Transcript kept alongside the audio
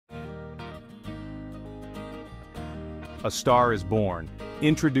A star is born.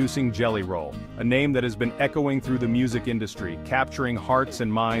 Introducing Jelly Roll, a name that has been echoing through the music industry, capturing hearts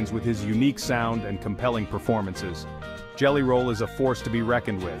and minds with his unique sound and compelling performances. Jelly Roll is a force to be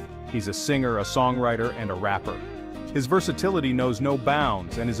reckoned with. He's a singer, a songwriter, and a rapper. His versatility knows no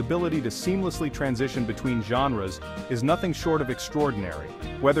bounds, and his ability to seamlessly transition between genres is nothing short of extraordinary.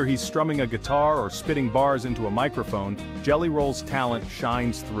 Whether he's strumming a guitar or spitting bars into a microphone, Jelly Roll's talent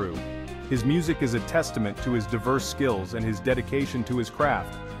shines through. His music is a testament to his diverse skills and his dedication to his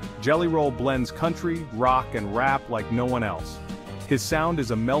craft. Jelly Roll blends country, rock, and rap like no one else. His sound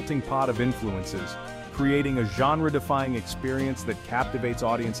is a melting pot of influences, creating a genre-defying experience that captivates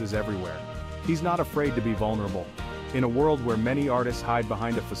audiences everywhere. He's not afraid to be vulnerable. In a world where many artists hide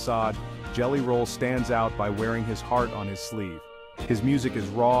behind a facade, Jelly Roll stands out by wearing his heart on his sleeve. His music is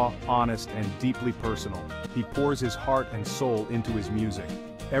raw, honest, and deeply personal. He pours his heart and soul into his music.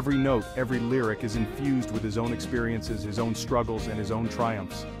 Every note, every lyric is infused with his own experiences, his own struggles, and his own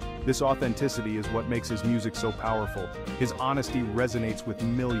triumphs. This authenticity is what makes his music so powerful. His honesty resonates with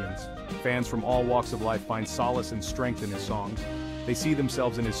millions. Fans from all walks of life find solace and strength in his songs. They see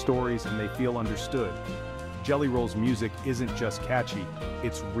themselves in his stories and they feel understood. Jelly Roll's music isn't just catchy,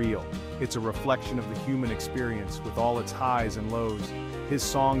 it's real. It's a reflection of the human experience with all its highs and lows. His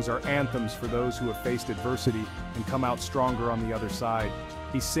songs are anthems for those who have faced adversity and come out stronger on the other side.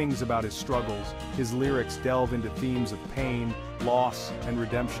 He sings about his struggles. His lyrics delve into themes of pain, loss, and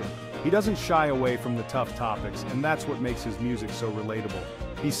redemption. He doesn't shy away from the tough topics, and that's what makes his music so relatable.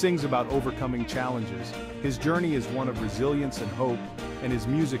 He sings about overcoming challenges. His journey is one of resilience and hope, and his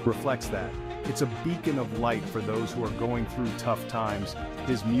music reflects that. It's a beacon of light for those who are going through tough times.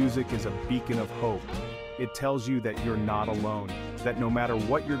 His music is a beacon of hope. It tells you that you're not alone, that no matter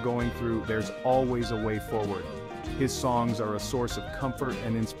what you're going through, there's always a way forward. His songs are a source of comfort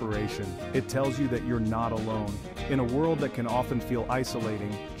and inspiration. It tells you that you're not alone. In a world that can often feel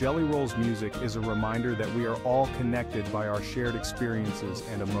isolating, Jelly Roll's music is a reminder that we are all connected by our shared experiences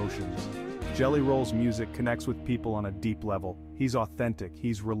and emotions. Jelly Roll's music connects with people on a deep level. He's authentic,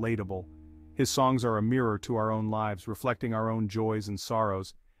 he's relatable. His songs are a mirror to our own lives, reflecting our own joys and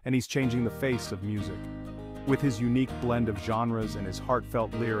sorrows, and he's changing the face of music. With his unique blend of genres and his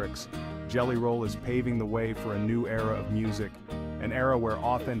heartfelt lyrics, Jelly Roll is paving the way for a new era of music, an era where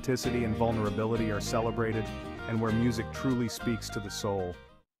authenticity and vulnerability are celebrated, and where music truly speaks to the soul.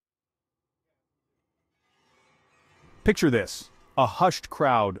 Picture this: a hushed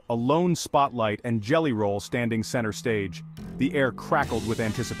crowd, a lone spotlight, and Jelly Roll standing center stage. The air crackled with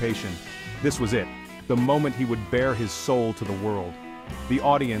anticipation. This was it, the moment he would bare his soul to the world. The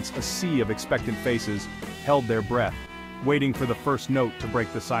audience, a sea of expectant faces, held their breath, waiting for the first note to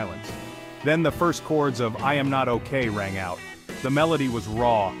break the silence. Then the first chords of "I Am Not Okay" rang out. The melody was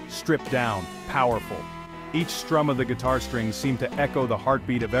raw, stripped down, powerful. Each strum of the guitar strings seemed to echo the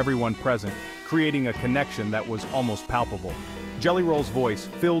heartbeat of everyone present, creating a connection that was almost palpable. Jelly Roll's voice,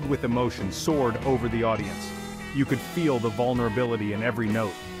 filled with emotion, soared over the audience. You could feel the vulnerability in every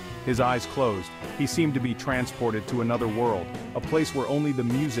note. His eyes closed, he seemed to be transported to another world, a place where only the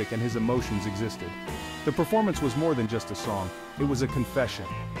music and his emotions existed. The performance was more than just a song, it was a confession.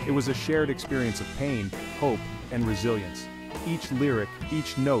 It was a shared experience of pain, hope, and resilience. Each lyric,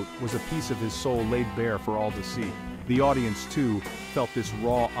 each note was a piece of his soul laid bare for all to see. The audience, too, felt this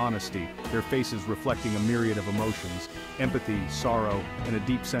raw honesty, their faces reflecting a myriad of emotions, empathy, sorrow, and a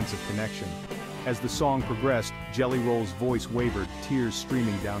deep sense of connection. As the song progressed, Jelly Roll's voice wavered, tears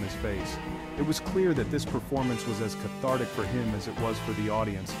streaming down his face. It was clear that this performance was as cathartic for him as it was for the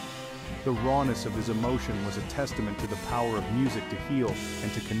audience. The rawness of his emotion was a testament to the power of music to heal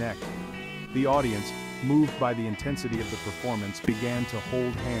and to connect. The audience, moved by the intensity of the performance, began to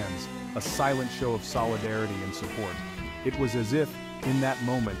hold hands, a silent show of solidarity and support. It was as if, in that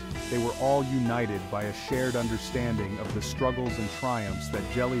moment, they were all united by a shared understanding of the struggles and triumphs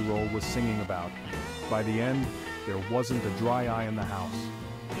that Jelly Roll was singing about. By the end, there wasn't a dry eye in the house.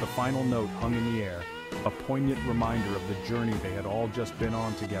 The final note hung in the air, a poignant reminder of the journey they had all just been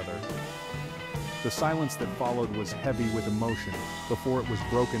on together. The silence that followed was heavy with emotion, before it was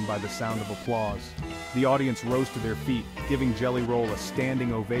broken by the sound of applause. The audience rose to their feet, giving Jelly Roll a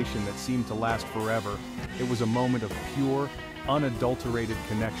standing ovation that seemed to last forever. It was a moment of pure, unadulterated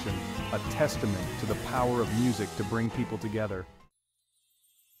connection, a testament to the power of music to bring people together.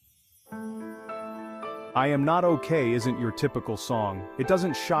 I Am Not Okay isn't your typical song. It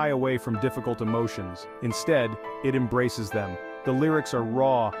doesn't shy away from difficult emotions. Instead, it embraces them. The lyrics are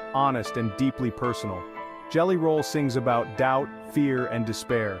raw, honest, and deeply personal. Jelly Roll sings about doubt, fear, and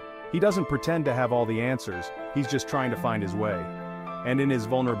despair. He doesn't pretend to have all the answers, he's just trying to find his way. And in his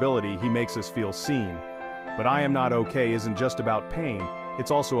vulnerability, he makes us feel seen. But I Am Not Okay isn't just about pain,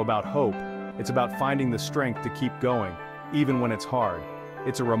 it's also about hope. It's about finding the strength to keep going, even when it's hard.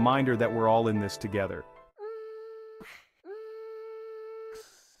 It's a reminder that we're all in this together.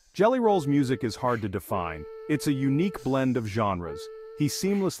 Jelly Roll's music is hard to define. It's a unique blend of genres. He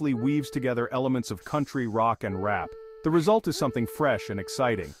seamlessly weaves together elements of country, rock, and rap. The result is something fresh and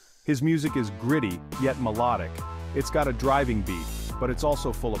exciting. His music is gritty, yet melodic. It's got a driving beat, but it's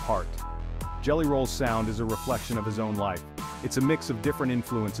also full of heart. Jelly Roll's sound is a reflection of his own life. It's a mix of different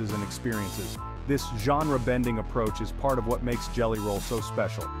influences and experiences. This genre-bending approach is part of what makes Jelly Roll so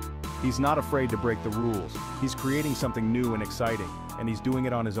special. He's not afraid to break the rules. He's creating something new and exciting, and he's doing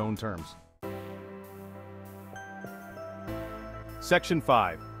it on his own terms. Section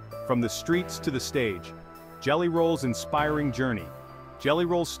 5. From the streets to the stage. Jelly Roll's inspiring journey. Jelly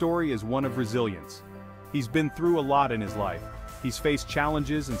Roll's story is one of resilience. He's been through a lot in his life. He's faced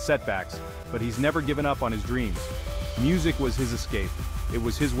challenges and setbacks, but he's never given up on his dreams. Music was his escape. It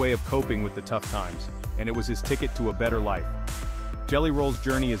was his way of coping with the tough times, and it was his ticket to a better life. Jelly Roll's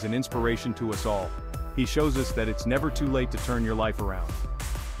journey is an inspiration to us all. He shows us that it's never too late to turn your life around.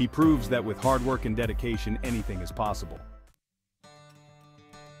 He proves that with hard work and dedication, anything is possible.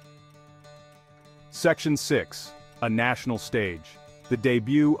 Section 6. A national stage. The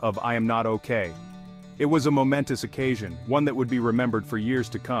debut of I Am Not Okay. It was a momentous occasion, one that would be remembered for years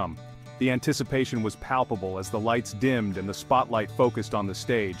to come. The anticipation was palpable as the lights dimmed and the spotlight focused on the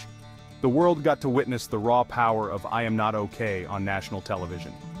stage. The world got to witness the raw power of I Am Not Okay on national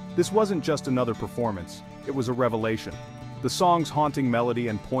television. This wasn't just another performance, it was a revelation. The song's haunting melody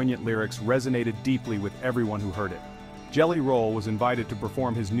and poignant lyrics resonated deeply with everyone who heard it. Jelly Roll was invited to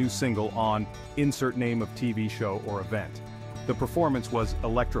perform his new single on insert name of TV show or event. The performance was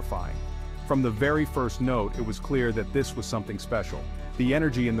electrifying. From the very first note, it was clear that this was something special. The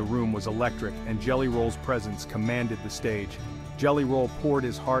energy in the room was electric, and Jelly Roll's presence commanded the stage. Jelly Roll poured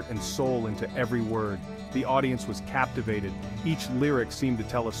his heart and soul into every word. The audience was captivated. Each lyric seemed to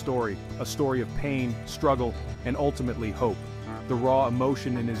tell a story of pain, struggle, and ultimately hope. The raw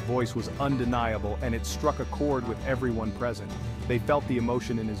emotion in his voice was undeniable, and it struck a chord with everyone present. They felt the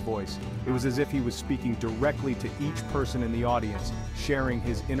emotion in his voice. It was as if he was speaking directly to each person in the audience, sharing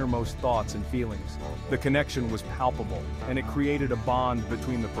his innermost thoughts and feelings. The connection was palpable, and it created a bond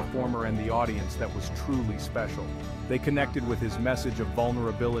between the performer and the audience that was truly special. They connected with his message of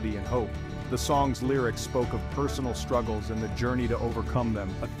vulnerability and hope. The song's lyrics spoke of personal struggles and the journey to overcome them,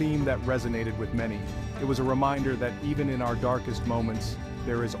 a theme that resonated with many. It was a reminder that even in our darkest moments,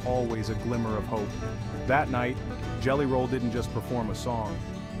 there is always a glimmer of hope. That night, Jelly Roll didn't just perform a song.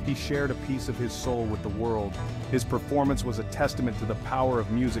 He shared a piece of his soul with the world. His performance was a testament to the power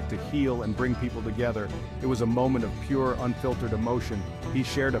of music to heal and bring people together. It was a moment of pure, unfiltered emotion. He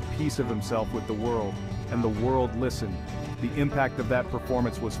shared a piece of himself with the world, and the world listened. The impact of that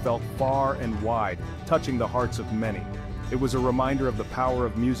performance was felt far and wide, touching the hearts of many. It was a reminder of the power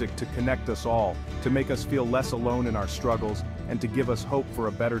of music to connect us all, to make us feel less alone in our struggles, and to give us hope for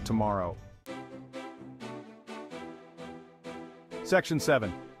a better tomorrow. Section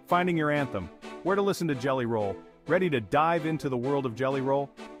 7. Finding your anthem. Where to listen to Jelly Roll. Ready to dive into the world of Jelly Roll?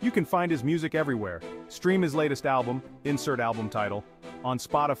 You can find his music everywhere. Stream his latest album, insert album title, on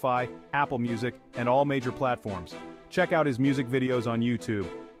Spotify, Apple Music, and all major platforms. Check out his music videos on YouTube.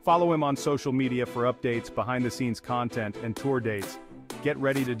 Follow him on social media for updates, behind-the-scenes content, and tour dates. Get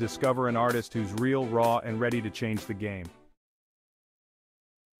ready to discover an artist who's real, raw, and ready to change the game.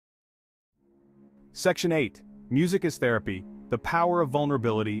 Section 8. Music as therapy. The power of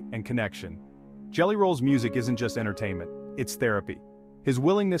vulnerability and connection. Jelly Roll's music isn't just entertainment, it's therapy. His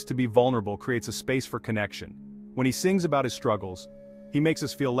willingness to be vulnerable creates a space for connection. When he sings about his struggles, he makes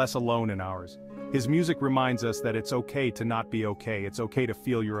us feel less alone in ours. His music reminds us that it's okay to not be okay, it's okay to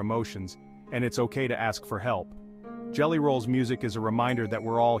feel your emotions, and it's okay to ask for help. Jelly Roll's music is a reminder that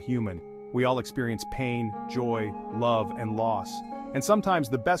we're all human. We all experience pain, joy, love, and loss. And sometimes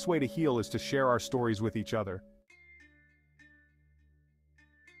the best way to heal is to share our stories with each other.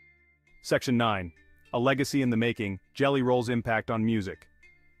 Section 9. A legacy in the making, Jelly Roll's impact on music.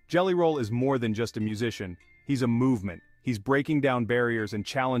 Jelly Roll is more than just a musician, he's a movement. He's breaking down barriers and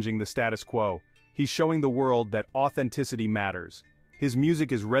challenging the status quo. He's showing the world that authenticity matters. His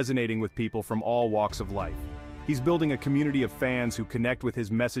music is resonating with people from all walks of life. He's building a community of fans who connect with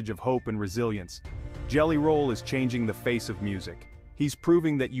his message of hope and resilience. Jelly Roll is changing the face of music. He's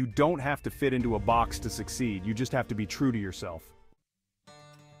proving that you don't have to fit into a box to succeed, you just have to be true to yourself.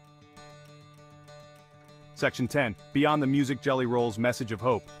 Section 10. Beyond the music, Jelly Roll's message of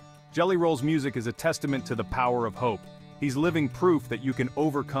hope. Jelly Roll's music is a testament to the power of hope. He's living proof that you can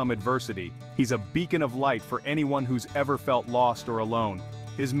overcome adversity. He's a beacon of light for anyone who's ever felt lost or alone.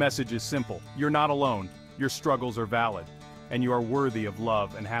 His message is simple: you're not alone, your struggles are valid, and you are worthy of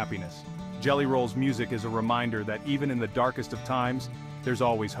love and happiness. Jelly Roll's music is a reminder that even in the darkest of times, there's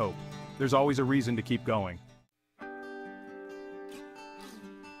always hope. There's always a reason to keep going.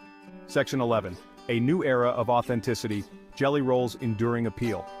 Section 11. A new era of authenticity, Jelly Roll's enduring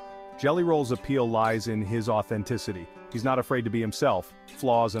appeal. Jelly Roll's appeal lies in his authenticity. He's not afraid to be himself,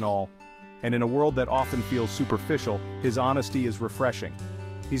 flaws and all. And in a world that often feels superficial, his honesty is refreshing.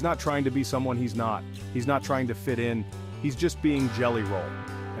 He's not trying to be someone he's not. He's not trying to fit in. He's just being Jelly Roll.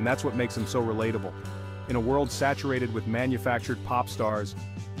 And that's what makes him so relatable. In a world saturated with manufactured pop stars,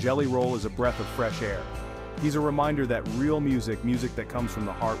 Jelly Roll is a breath of fresh air. He's a reminder that real music, music that comes from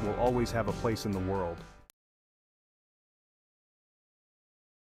the heart, will always have a place in the world.